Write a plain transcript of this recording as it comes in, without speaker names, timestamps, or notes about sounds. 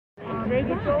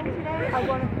today, I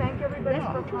want to thank everybody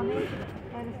for coming,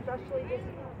 and especially this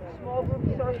small group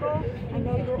circle. I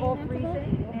know you're all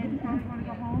freezing and probably want to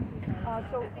go home.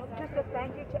 So just a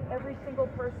thank you to every single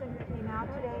person who came out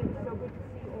today. It was so good to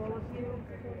see all of you.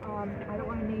 I don't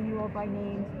want to name you all by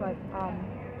names, but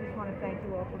just want to thank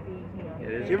you all for being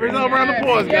here. Give yourself a round of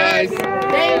applause, guys.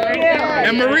 Thank you.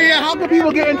 And Maria, how can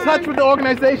people get in touch with the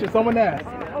organization? Someone asked.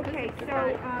 Okay, so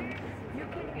you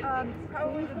can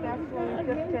probably the best way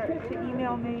is just to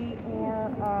email me or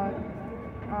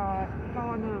go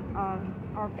on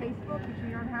our Facebook, which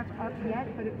we don't have up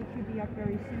yet, but it should be up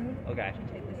very soon. Okay.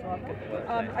 Take this off.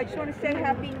 I just want to say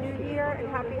Happy New Year and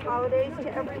Happy Holidays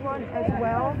to everyone as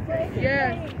well.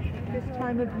 Yes. This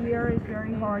time of year is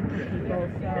very hard for people,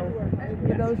 so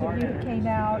for those of you who came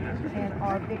out and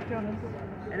are victims.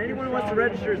 And anyone who wants to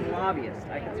register as a lobbyist,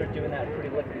 I can start doing that pretty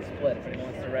lickety split if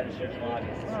anyone wants to register as a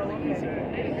lobbyist. It's really easy.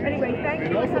 Anyway, thank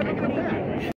you. Have a good evening.